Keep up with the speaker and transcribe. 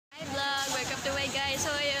Welcome to my guys.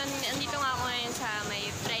 So ayun, andito nga ako ngayon sa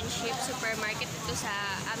may Friendship Supermarket dito sa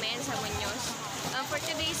amin, sa Muñoz. For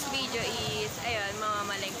today's video is, ayun,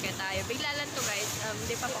 mamamalengke tayo. Bigla lang to guys,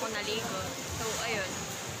 hindi pa ako naligo. So ayun,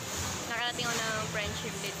 nakarating ako ng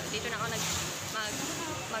Friendship dito. Dito na ako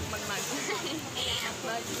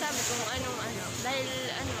magsabi kung ano. Dahil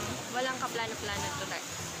walang kaplano-plano to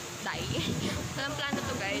walang plano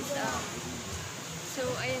to guys. So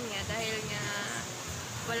ayun nga, dahil nga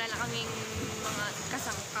wala na kaming mga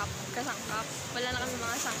kasangkap. Wala na kaming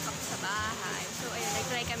mga sangkap sa bahay. So, ayun,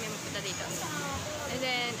 nag-try kami magpunta dito. And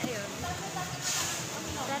then, ayun.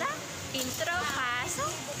 Tara! Intro!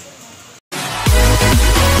 Pasok!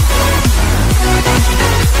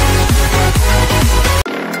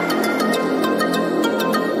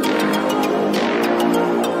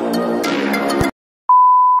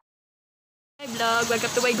 Hi vlog!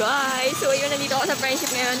 Welcome to my guys! So, ayun, nandito ako sa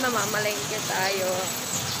Friendship ngayon. Mamamalengke tayo.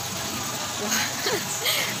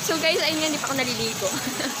 So guys, ayun nga, hindi pa ako naliligo.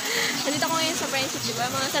 Nandito ako ngayon sa Friendship, diba?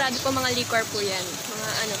 Mga sarado po, mga liquor po yan. Mga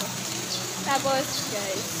ano. Tapos,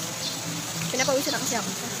 guys, pinapawisan na kasi ako.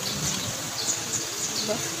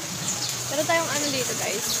 Diba? Pero tayong ano dito,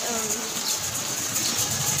 guys.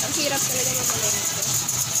 Ang hirap talaga mamalengke.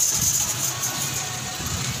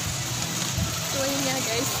 So, ayun nga,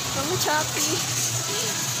 guys. Mga choppy.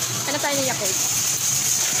 Ano tayo ng Yakult?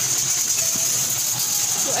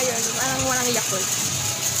 So, ayun, parang walang Yakult.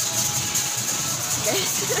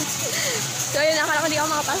 Guys. So, ayun, akala ko di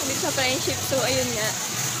ako makapasok dito sa Friendship. So, ayun nga.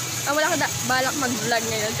 Wala ko balak mag-vlog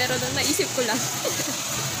ngayon, pero naisip ko lang.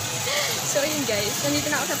 So, ayun guys.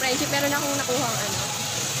 Nandito na ako sa Friendship. Meron na akong nakuhang ano.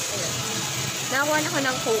 Ayun. Nakakuha na ako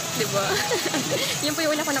ng Coke, diba? Yun po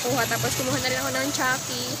yung una ko nakuha. Tapos, kumuha na rin ako ng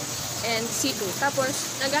Chucky and C2.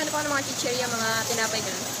 Tapos, naghahanap ako ng mga chichirya, mga tinapay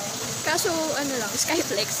ganun. Kaso, ano lang,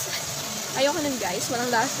 Skyflex. Ayoko nun guys, walang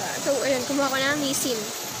lasa. So, ayun, kumuha ko ng Nissin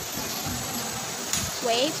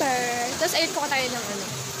wafer. Tapos, ayun, kuha tayo ng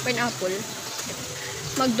pineapple.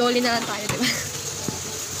 Mag-dolly na lang tayo, diba?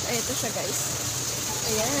 So, ayun, ito siya guys.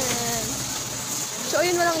 Ayan. So,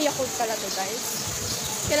 ayun, walang Yakult pala to guys.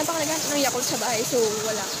 Kailan pa ka naghanap ng Yakult sa bahay? So,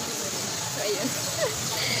 wala. So, ayun.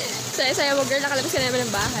 Saya-saya mo girl, nakalabas ka naman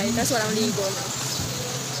ng bahay. Tapos, walang ligo, no?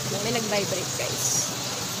 May nag-vibrate guys.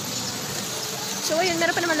 So, ayun,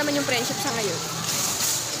 meron pa naman yung Friendship sa ngayon.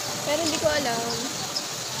 Pero hindi ko alam.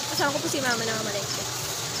 Kasama ko po si mama na malengke.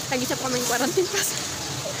 Tag-isa po kami yung quarantine pass.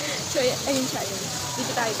 So, ayun siya, ayun.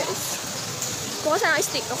 Dito tayo, guys. Kung kasi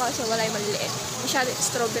stick ko kasi wala yung maliliit. Masyado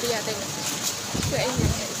strawberry yata yun. So, ayun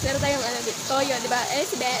yun, guys. Meron tayong dito. Toyo, diba?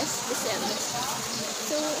 SBS.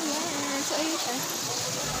 So, ayan. So, ayun siya.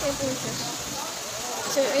 Ayun po siya.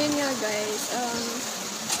 So, ayun nga, guys.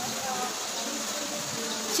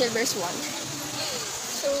 Silver Swan.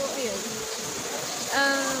 So, ayun.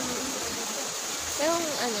 Merong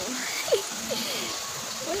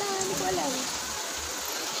wala, hindi ko alam.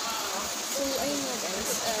 So, ayun nga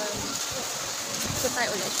guys. So,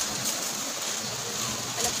 tayo ulit.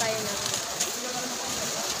 Hanap tayo ng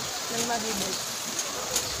mabibig.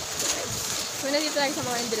 So, guys. So, nandito tayo sa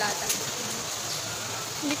mga indilata.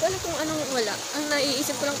 Hindi ko alam kung anong wala. Ang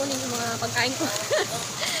naiisip ko lang kunin yung mga pagkain ko.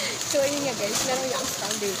 So, ayun nga guys. Meron yung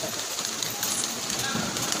stand dito.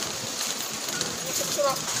 So,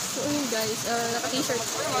 ayun guys, naka-t-shirt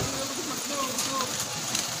ko.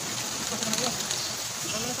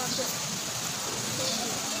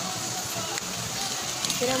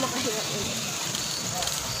 Kaya makahirap ulit.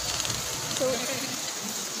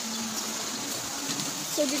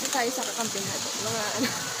 So, dito tayo sa kakamping natin. Mga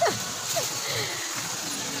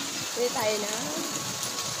dito tayo na.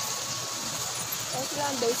 Tapos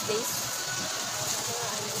lang those days.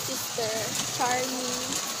 Mga Sister, Charlie,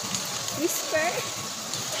 Whisper.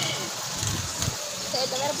 So,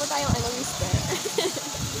 ito, meron po tayong Whisper.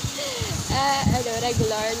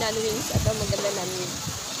 Regular, non-wings. Ito, maganda non-wings.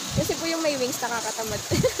 Kasi po yung may wings, nakakatamad.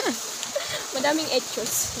 Madaming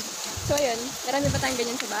etchos. So, ayun. Marami pa tayong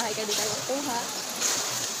ganyan sa bahay. Kaya di tayo kuha.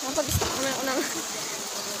 Nakapag-stock naman ako ng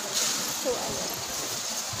so, ayun.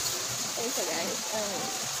 Ayun siya, guys.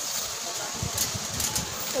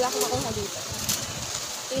 Wala akong makuha dito.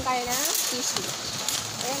 Tingin tayo na tissue.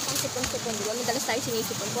 Ayan, pang sipon-sipon, diba? Madalas tayo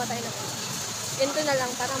sinisipon. Kuha tayo ng ganito na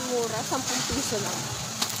lang, parang mura, 10 piso lang.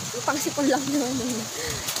 Yung pang sipon lang naman.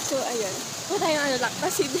 So, ayun. Kuha tayo ng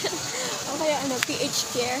lactacid. O kaya, PH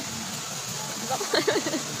Care. Diba?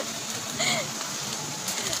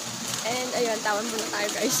 And, ayun, tawan muna tayo,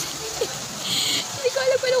 guys. Hindi ko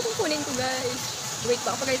alam paano kukunin ko, guys. Wait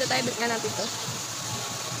pa, pag ito tayo, ba't nga natin to?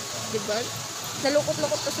 Diba?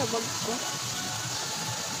 Nalukot-lukot to sa bag ko.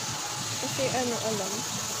 Kasi alam.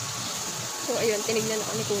 So, ayun, tinignan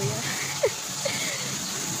ako ni Kuya.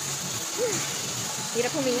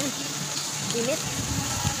 Hirap huminga. Init.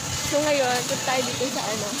 So ngayon, punta tayo dito sa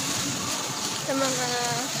sa mga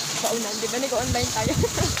kaunan. Diba nag-online tayo?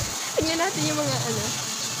 Tingnan natin yung mga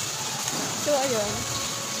So ayun.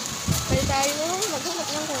 Pwede tayo maghanap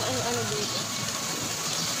lang kung ano dito.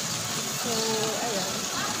 So ayun.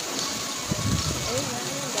 Ayun na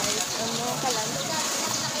guys. Ka lang.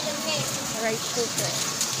 Rice cooker.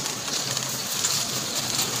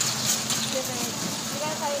 Diba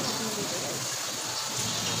tayo na dito guys.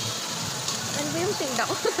 Ano ba yung tinda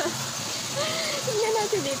ko? Tingnan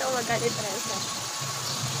natin dito kung magkano presyo.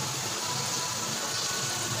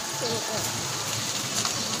 So, okay.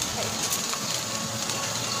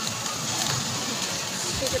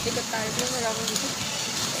 Ikot-ikot tayo. Maraming dito.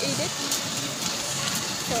 Edit.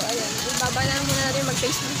 So, ayan. Ibaba na muna natin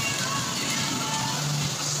mag-taste na.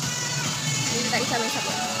 Hindi tayo sa may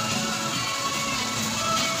sapot.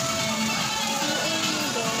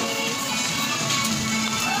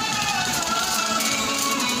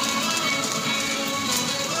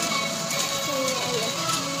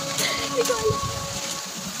 Hindi ko alam.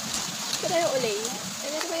 Pero yung ulay.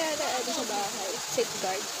 Ano ba yata sa bahay?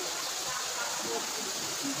 Safeguard.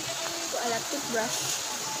 Hindi ko alam. Toothbrush.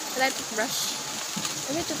 Wala toothbrush.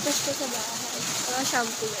 May toothbrush ko sa bahay. Wala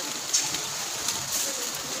shampoo yan.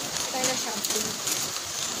 Kaya na shampoo.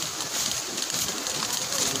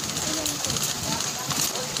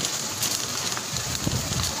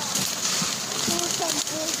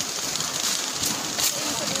 Shampoo.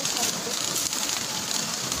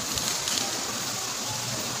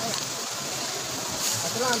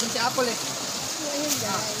 Ito lang, andun si Apple eh. So, ayun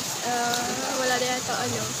guys. Wala na yata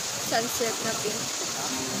sunset na pink.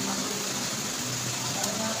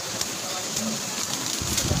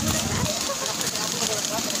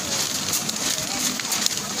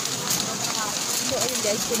 So, ayun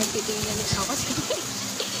guys, pinagtitingnan nila ako kasi.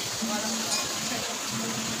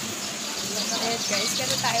 Ayun guys,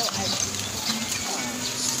 kaya tayo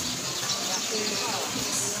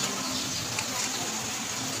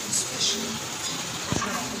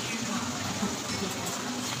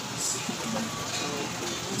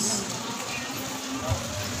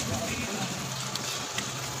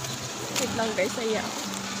wait lang guys, saya ako.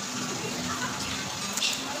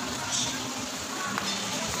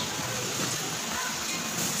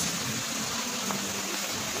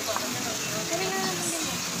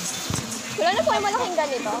 Wala na po yung malaking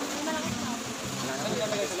ganito.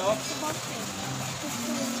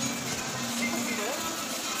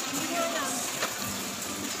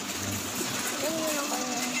 Yan yun ako.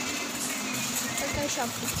 Pagka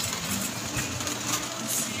shampoo.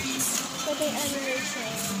 Pwede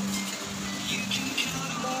animation.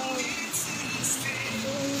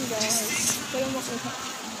 Ayun guys. Wala makuha.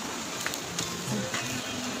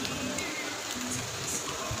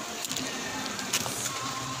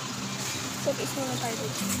 So, is muna tayo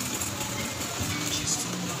dito.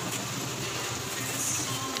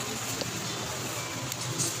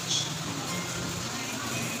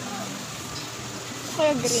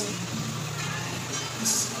 Kaya green.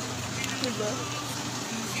 Diba?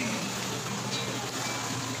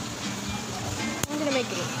 Hindi na may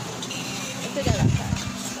green. Ito na lang.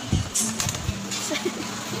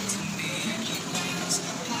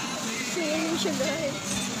 So, yun siya guys.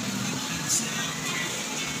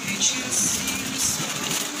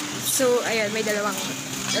 So, ayan, may dalawang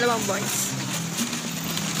boys.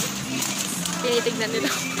 Tinitignan nila.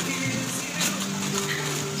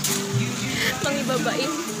 Mangibabain.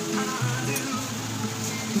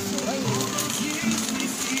 So, ayun.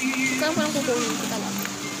 Kaya parang kukunin ko talaga.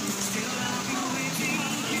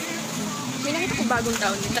 May nakita ko bagong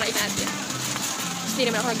down yun. Try natin. Hindi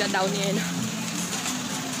naman ako nagda-down yan.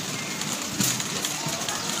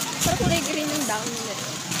 Parang kulay green yung down nila.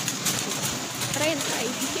 Try and try.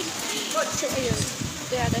 So, ayun.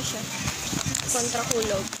 Ito yata siya. Kontra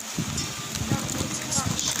kulog.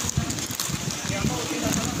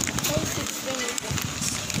 6 rin ito.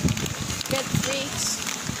 Get 6.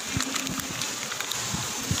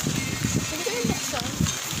 Hindi ko yung buksan.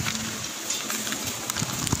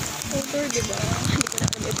 Filter, diba? Hindi ko na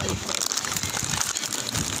alam ibalik ko.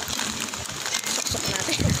 Sok-sok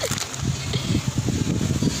natin.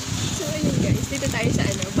 So, ayun guys. Dito tayo sa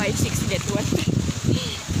buy 6, get 1.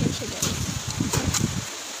 Yan siya guys.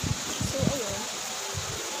 So, ayun.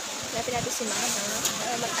 Lapit natin si Mama.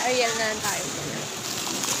 Mag-arial na lang tayo.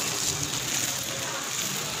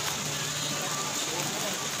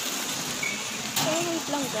 So, wait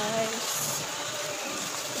lang guys.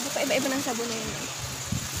 Hindi pa iba-iba ng sabon na yun.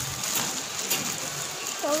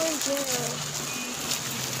 Power gel.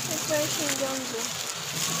 Refreshing jumbo.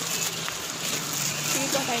 Sige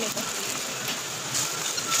ko kayo nito.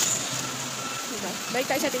 Balik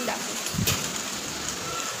tayo sa tindahan.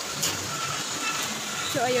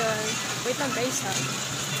 So, ayun. Wait lang guys, ha.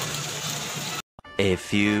 A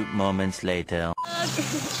few moments later.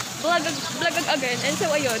 Vlog again. And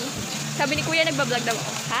so, ayun. Sabi ni Kuya, nagbablog daw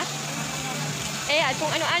ako. Ha? Eh, at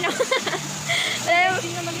kung ano-ano.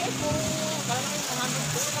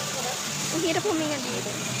 Ang hirap huminga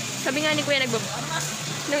dito. Sabi nga ni Kuya, nagbablog.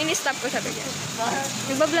 Nung in-stop ko, sabi niya,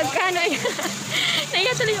 nagbablog ka, ano yan?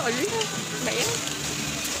 Naiya tuloy ako. Bayan.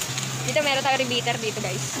 Dito, meron tayo repeater dito,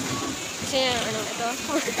 guys. Kasi yung, ano, ito.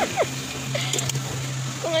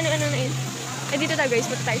 Kung ano-ano na yun. Eh, dito tayo, guys.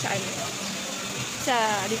 Punta tayo sa ano.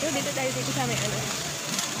 Dito tayo sa may ano.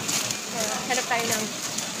 Hanap tayo ng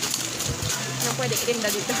pwede itinda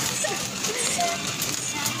dito.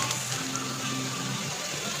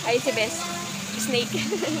 Ay, si Bess. Snake.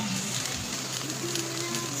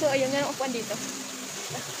 So, ayun nga ang upuan dito.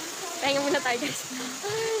 Pahinga muna tayo, guys.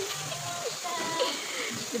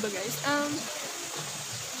 Diba, guys?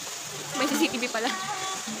 May CCTV pala.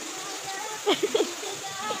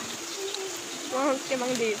 Mga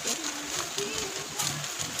timang dito.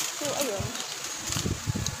 So, ayun.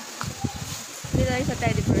 Dito tayo sa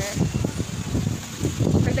teddy bear.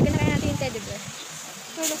 Pagdagan na kaya natin yung teddy bear.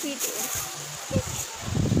 Hello, Kitty.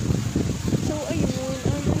 So, ayun.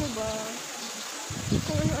 Ano ba?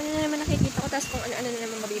 Kung ano-ano na naman nakikita ko, tapos kung ano-ano na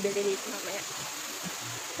naman mabibili dito mamaya.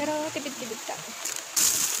 Pero, tipid-tipid ka.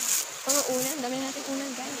 Mga unan. Dami natin unan,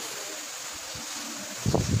 guys.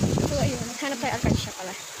 So, ayun. Hanap tayo alkansya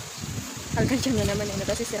pala. Alkansya na naman. Ano,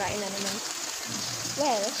 tapos sisirain na naman.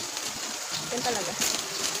 Well, yun talaga.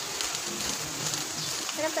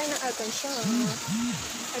 Hanap tayo ng alkansya.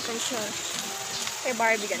 Alkansya. Kay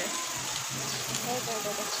Barbie ka na. Ito.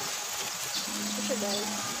 Ito, guys.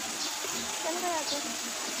 Saan kaya ito?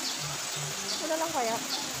 Wala lang kaya.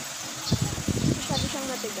 Masyado siyang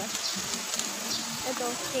matigas. Ito,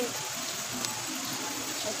 pink.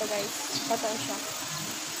 Ito, guys. Pataan siya.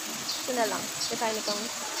 Ito na lang. Ito tayo nitong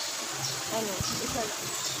isa lang.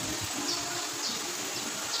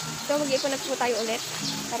 So, mag-iipon na po tayo ulit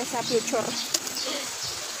para sa future.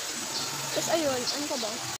 Tapos, ayun. Ano ka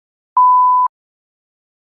ba?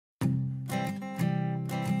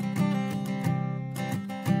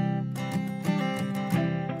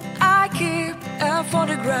 I keep a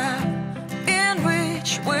photograph in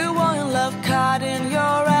which we were in love, caught in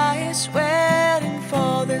your eyes, waiting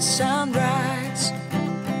for the sunrise.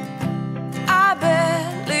 I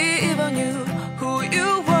barely even knew who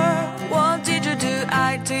you were. What did you do?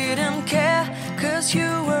 I didn't care, 'cause you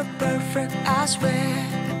were perfect, I swear.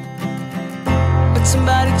 But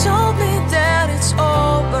somebody told me that it's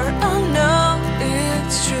over. Oh no,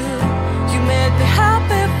 it's true. You made me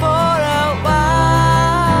happy for a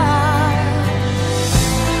while.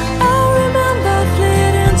 I remember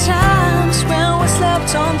fleeting times when we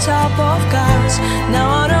slept on top of cars.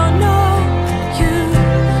 Now I don't know you,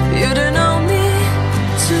 you don't know me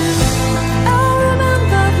too. I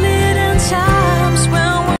remember fleeting times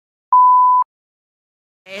when we...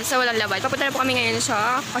 So, walang labad. Papunta na po kami ngayon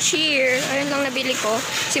sa cashier. Ayun lang nabili ko.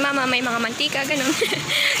 Si mama may mga mantika, ganun.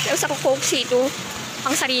 Tapos ako Coke C2.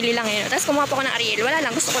 Pang sarili lang yun. Tapos kumuha po ako ng Ariel. Wala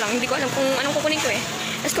lang, gusto ko lang. Hindi ko alam kung anong kukunin ko eh.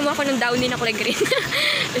 Tapos kumuha ko ng Downy na kulay green.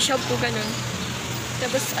 Sa shop po, ganun.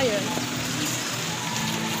 Tapos, ayun.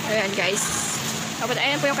 Ayan, guys. Tapos,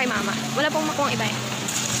 ayan po yung kay mama. Wala pong makuha iba eh.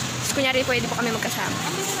 Tapos, kunyari, pwede po kami magkasama.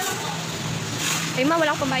 Ay, ma,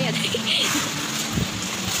 wala akong pambayad.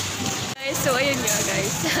 So, ayun nga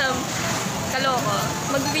guys. Kaloko.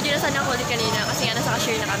 Mag-video na sana ako ulit kanina kasi nga nasa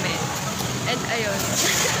cashier na kami. And ayun.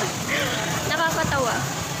 Nakakatawa.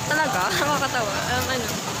 Talaga? Nakakatawa.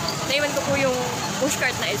 Naiwan ko po yung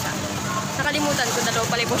pushcart na isa. Nakalimutan ko, dalawa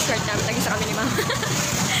pala yung pushcart namin. Nag-isa kami ni mama.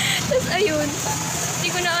 Tapos ayun. Hindi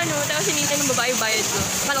ko na tapos hinintay ng babae bayad ko.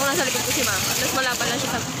 Akala ko nasa likod ko si mama. Tapos wala pala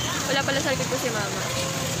sa likod ko si mama.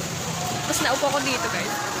 Tapos naupo ko dito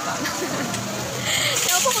guys. Diba?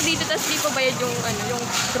 Naupo ko dito, tapos di pa bayad yung, yung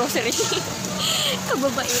grocery.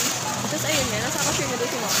 Kababain. Tapos ayun nga, nasa cashier na doon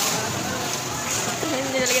si mama.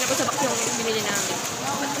 Nilalagyan ako sa box yung binili namin.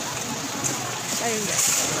 Tapos ayun guys.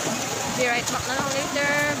 Be right back na lang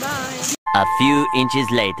later. Bye! A few inches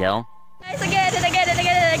later. Guys,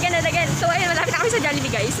 again. So ayun, malapit na kami sa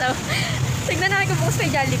Jollibee guys. So, tignan namin kung bukas pa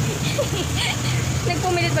yung Jollibee.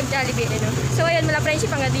 Nagpumilit mag Jollibee. So ayun, mala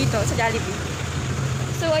friendship nga dito sa Jollibee.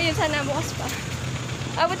 So ayun, sana bukas pa.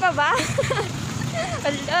 Abot pa ba?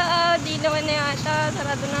 Di naman na yata.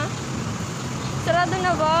 Sarado na. Sarado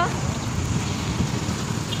na ba?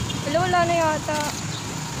 Wala na yata.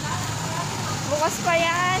 Bukas pa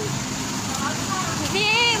yan.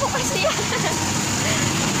 Hindi, bukas yan.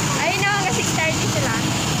 Ayun na, hanggang 6:30 sila.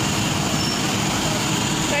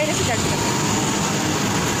 ayun na si Jollibee.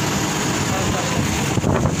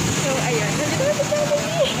 So, ayun. Nandito na si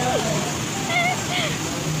Jollibee.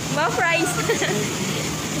 Mga fries.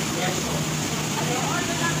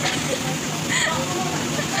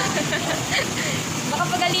 Baka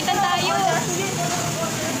pagalitan tayo.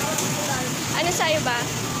 Ano sa'yo ba?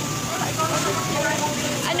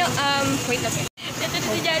 Ano, wait lang. Ito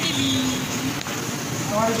si Jollibee.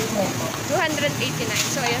 289.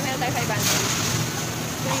 So, ayun, meron tayo 500.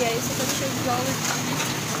 So, guys, ito siya vlog.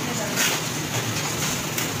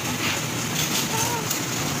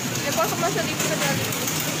 Napasok na siya dito sa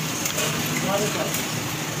Jollibee.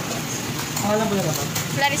 Pangalan po na ba?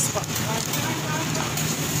 Clarice po.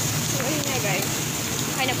 So, ayun na guys.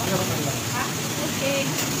 Okay na po. Ha? Okay.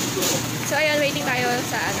 So, ayun, waiting tayo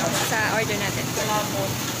sa, sa order natin.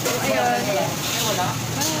 So, ayun. Bye!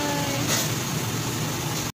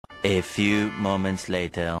 A few moments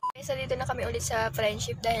later. So, dito na kami ulit sa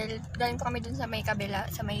friendship dahil galing po kami dun sa may kabila,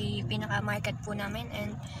 sa may pinaka-market po namin,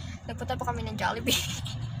 and nagpunta po kami ng Jollibee.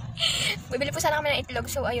 Bibili po sana kami ng itlog,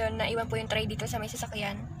 so ayun, naiwan po yung tray dito sa may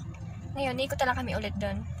sasakyan. Ngayon, ikot na lang kami ulit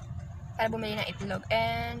dun para bumili ng itlog,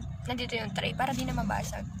 and nandito yung tray para di na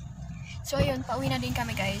mabasag. So ayun, pauwi na din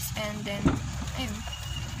kami guys, and then, ayun.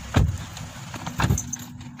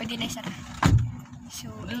 Pwede na isa na.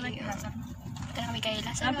 So, ayun. Ito na kami kay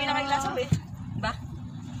Lasa. Ang pinakailasaw eh. Diba?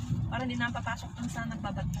 Para hindi na papasok dun sa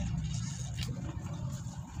nagbabantay.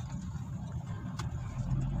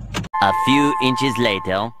 A few inches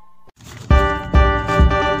later.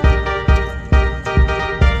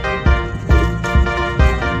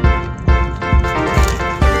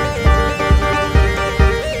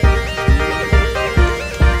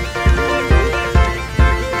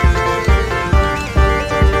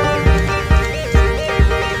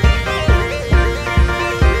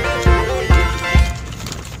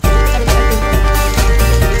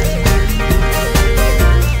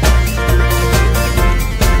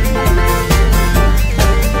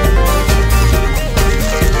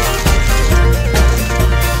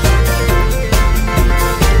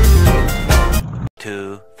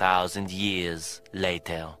 Years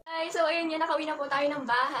later. Hi, so ayun yan, nakauwi na po tayo ng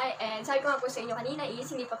bahay, and sabi ko nga po sa inyo kanina is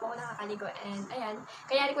hindi pa po ako nakakaligo, and ayan,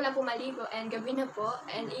 kayari ko lang po maligo, and gabi na po,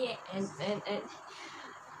 and i-end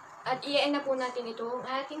na po natin itong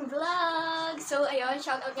ating vlog. So ayun,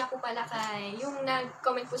 shoutout nga po pala kay yung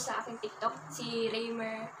nag-comment po sa aking TikTok, si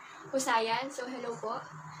Raymer Husayan. So hello po,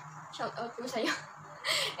 shoutout po sa'yo.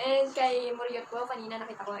 And kay Muriot po, kanina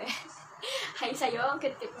nakita ko eh. Hi sa'yo, ang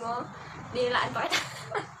cute-cute mo. Dinilaan pa kita.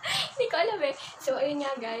 Hindi ko alam eh. So, ayun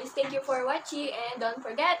nga guys. Thank you for watching. And don't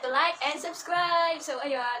forget to like and subscribe. So,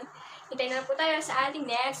 ayun. Hintayin na po tayo sa ating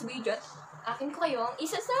next video. Akin ko kayong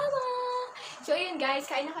isasama. So, ayun guys.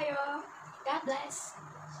 Kain na kayo. God bless.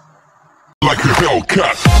 Like a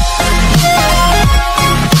Hellcat.